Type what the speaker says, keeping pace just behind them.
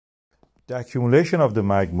The accumulation of the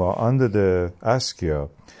magma under the Askja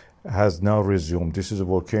has now resumed. This is a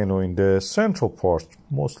volcano in the central part,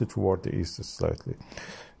 mostly toward the east slightly.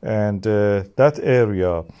 And that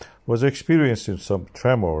area was experiencing some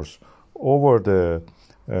tremors over the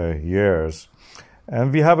years.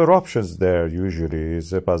 And we have eruptions there usually.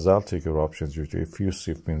 It's a basaltic eruptions usually.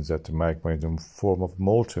 Effusive means that the magma in the form of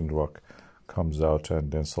molten rock comes out and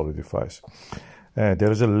then solidifies.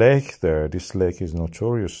 There is a lake there. This lake is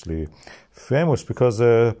notoriously famous because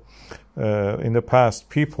in the past,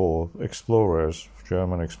 people, explorers,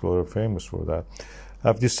 German explorers famous for that,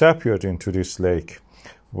 have disappeared into this lake.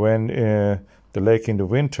 When the lake in the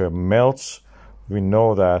winter melts, we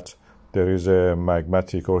know that there is a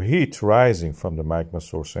magmatic or heat rising from the magma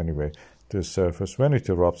source anyway to the surface. When it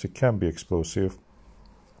erupts, it can be explosive.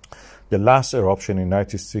 The last eruption in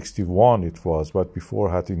 1961 it was, but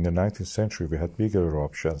before that in the 19th century we had bigger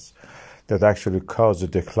eruptions that actually caused a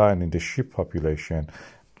decline in the sheep population,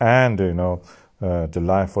 and the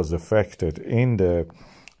life was affected in the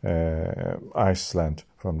Iceland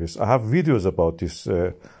from this. I have videos about this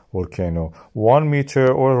volcano. 1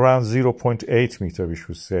 meter or around 0.8 meter, we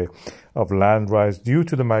should say, of land rise due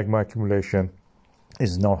to the magma accumulation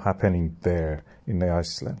is now happening there in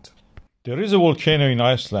Iceland. There is a volcano in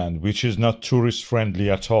Iceland which is not tourist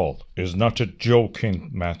friendly at all. It's not a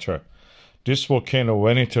joking matter. This volcano,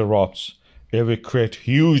 when it erupts, it will create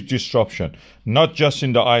huge disruption, not just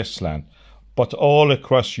in the Iceland, but all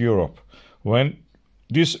across Europe. When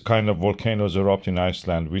this kind of volcanoes erupt in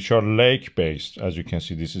Iceland, which are lake-based, as you can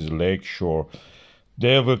see, this is a lake shore,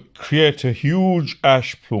 they will create a huge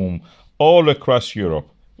ash plume all across Europe.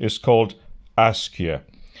 It's called Askja.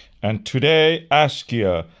 And today,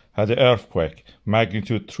 Askja had an earthquake,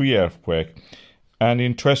 magnitude 3 earthquake. And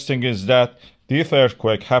interesting is that this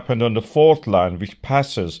earthquake happened on the fault line, which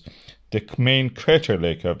passes the main crater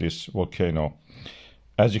lake of this volcano.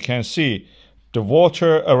 As you can see, the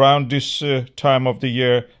water around this time of the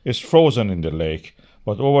year is frozen in the lake,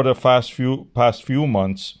 but over the past few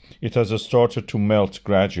months, it has started to melt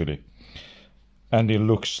gradually. And it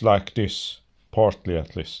looks like this, partly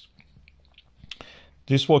at least.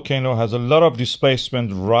 This volcano has a lot of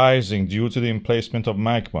displacement rising due to the emplacement of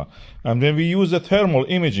magma. And when we use the thermal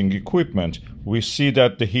imaging equipment, we see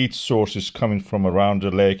that the heat source is coming from around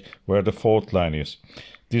the lake where the fault line is.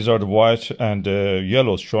 These are the white and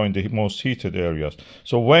yellows showing the most heated areas.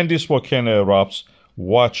 So when this volcano erupts,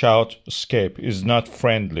 watch out, escape is not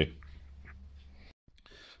friendly.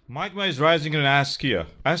 Magma is rising in Askja.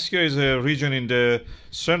 Askja is a region in the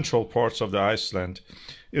central parts of the Iceland.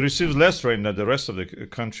 It receives less rain than the rest of the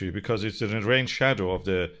country because it's in the rain shadow of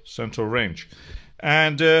the central range.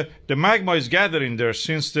 And the magma is gathering there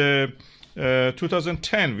since the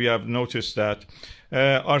 2010. We have noticed that.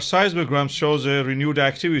 Our seismogram shows a renewed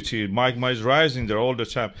activity. Magma is rising there all the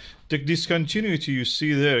time. The discontinuity you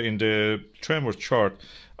see there in the tremor chart,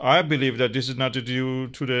 I believe that this is not due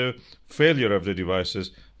to the failure of the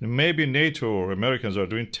devices. Maybe NATO or Americans are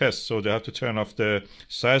doing tests, so they have to turn off the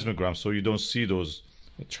seismogram so you don't see those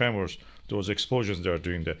tremors, those explosions they are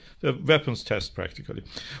doing there. The weapons test practically.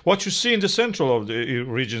 What you see in the central of the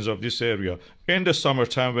regions of this area, in the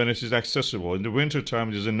summertime when it is accessible, in the wintertime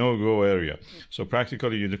it is a no-go area. So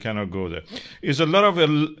practically you cannot go there. Is a lot of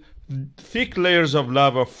thick layers of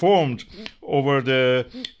lava formed over the,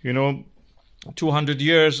 200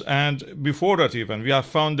 years, and before that even. We have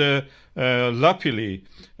found the lapilli,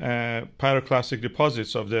 pyroclastic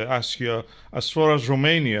deposits of the Askja as far as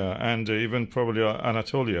Romania and even probably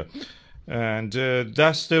Anatolia. And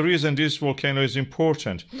that's the reason this volcano is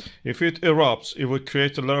important. If it erupts, it will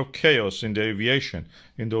create a lot of chaos in the aviation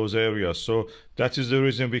in those areas. So that is the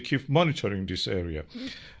reason we keep monitoring this area.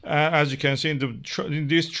 As you can see in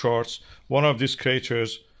these charts, one of these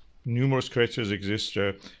craters, numerous craters exist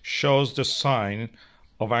there, shows the sign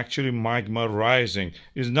of actually magma rising.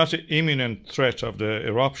 It's not an imminent threat of the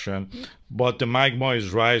eruption, but the magma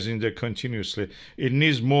is rising there continuously. It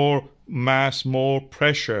needs more mass, more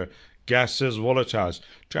pressure, gases, volatiles,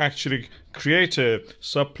 to actually create a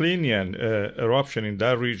subplinian eruption in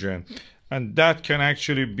that region. And that can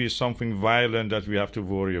actually be something violent that we have to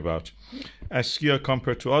worry about. Askja,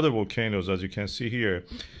 compared to other volcanoes, as you can see here,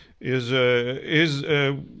 is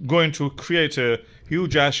going to create a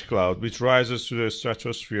huge ash cloud which rises to the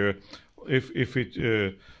stratosphere if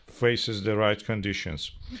it faces the right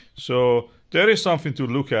conditions. So there is something to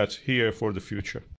look at here for the future.